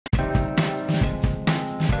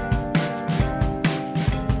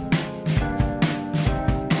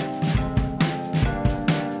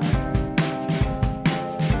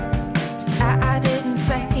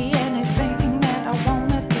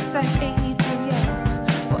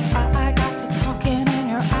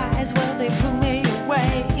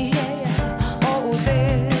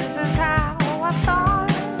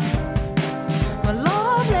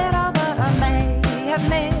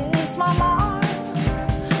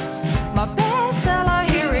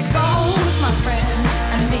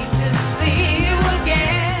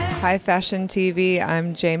Hi Fashion TV,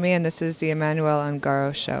 I'm Jamie and this is the Emanuel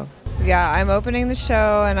Ungaro show. Yeah, I'm opening the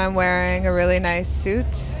show and I'm wearing a really nice suit.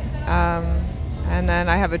 And then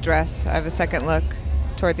I have a dress. I have a second look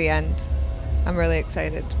toward the end. I'm really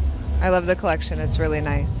excited. I love the collection, it's really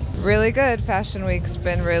nice. Really good. Fashion Week's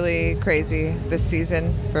been really crazy this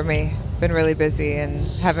season for me. Been really busy and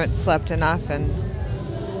haven't slept enough, and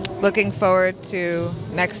looking forward to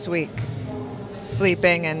next week.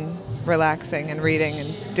 Sleeping and relaxing and reading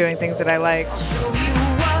and doing things that I like.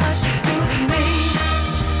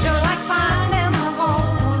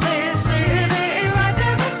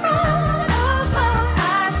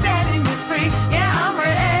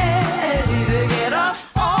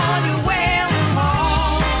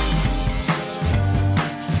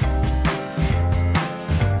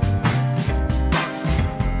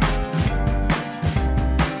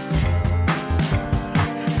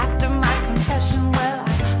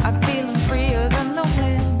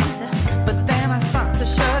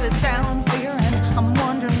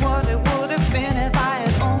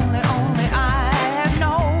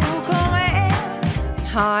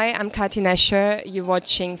 Hi, I'm Kati Nescher. You're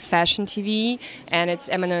watching Fashion TV, and it's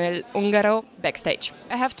Emanuel Ungaro, Backstage.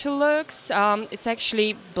 I have two looks. It's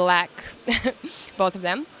actually black, both of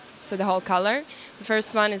them, so the whole color. The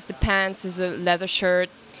first one is the pants with a leather shirt,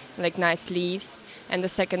 like nice sleeves, and the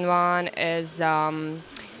second one is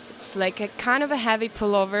it's like a kind of a heavy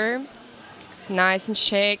pullover, nice and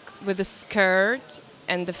chic, with a skirt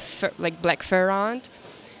and the like black fur on it.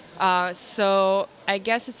 So I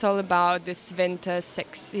guess it's all about this vintage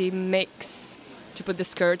sexy mix to put the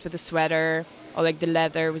skirt with the sweater, or like the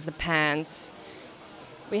leather with the pants.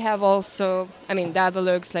 We have also, the other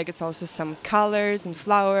looks, like it's also some colors and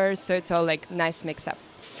flowers, so it's all like nice mix up.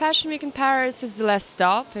 Fashion Week in Paris is the last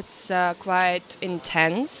stop. It's quite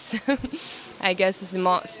intense. I guess it's the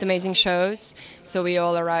most amazing shows. So we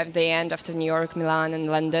all arrived at the end after New York, Milan and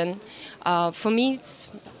London. For me,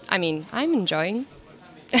 I'm enjoying.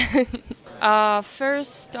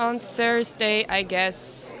 First on Thursday, I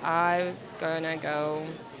guess I'm gonna go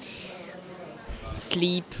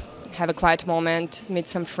sleep, have a quiet moment, meet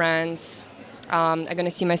some friends. I'm gonna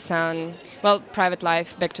see my son. Well, private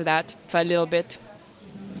life, back to that for a little bit.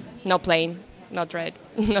 No plane, not right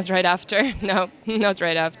after. No, not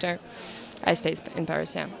right after. I stay in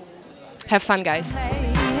Paris, yeah. Have fun, guys.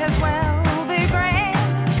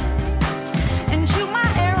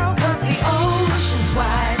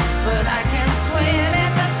 But I can't swim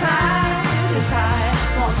at the tide is high.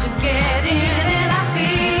 Want to get in and I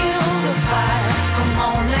feel the fire. Come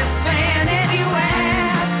on, let's fan it. You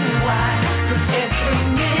ask me why? 'Cause every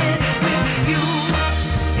minute with you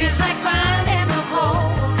is like finding the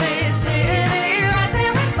whole day city right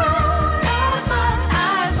there in front of my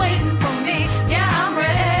eyes, waiting for me. Yeah, I'm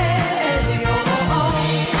ready. Oh,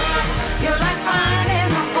 you're like finding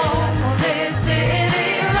the whole day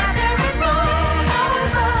city right there in front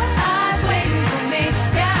of my eyes, waiting for me.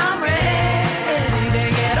 Yeah, I'm ready to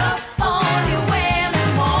get up on your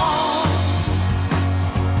wailing wall.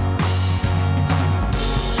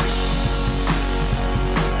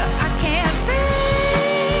 I can't feel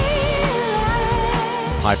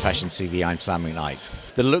like Hi Fashion TV, I'm Sam McKnight.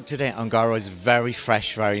 The look today at Ungaro is very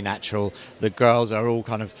fresh, very natural. The girls are all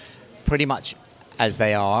kind of pretty much as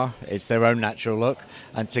they are. It's their own natural look.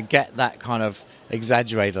 And to get that kind of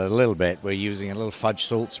exaggerated a little bit, we're using a little fudge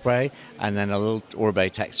salt spray and then a little Orbe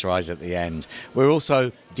texturizer at the end. We're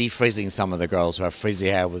also defrizzing some of the girls who have frizzy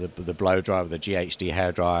hair with the blow dryer, with the GHD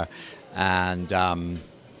hairdryer. And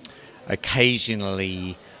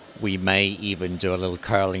occasionally we may even do a little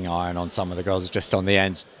curling iron on some of the girls just on the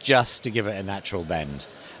ends, just to give it a natural bend.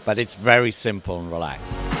 But it's very simple and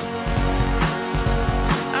relaxed.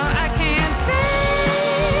 I can't feel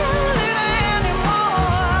it anymore.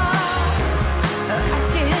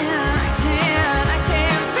 I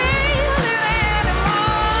can't feel it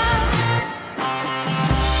anymore.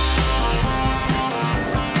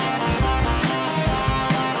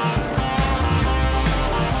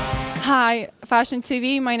 Hi, Fashion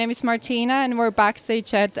TV. My name is Martina and we're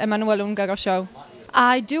backstage at Emanuel Ungaro show.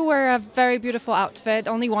 I do wear a very beautiful outfit,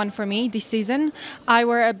 only one for me this season. I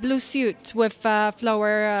wear a blue suit with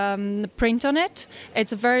flower print on it.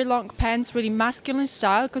 It's a very long pants, really masculine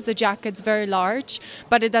style because the jacket's very large,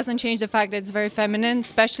 but it doesn't change the fact that it's very feminine,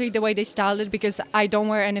 especially the way they styled it, because I don't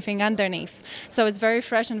wear anything underneath. So it's very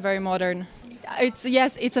fresh and very modern. It's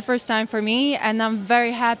the first time for me, and I'm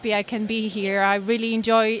very happy I can be here. I really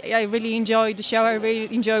enjoy the show. I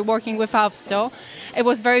really enjoy working with Fausto. It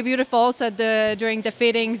was very beautiful also during the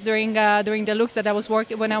fittings, during the looks that I was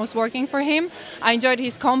working for him. I enjoyed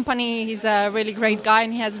his company. He's a really great guy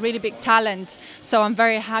and he has really big talent. So I'm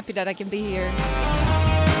very happy that I can be here.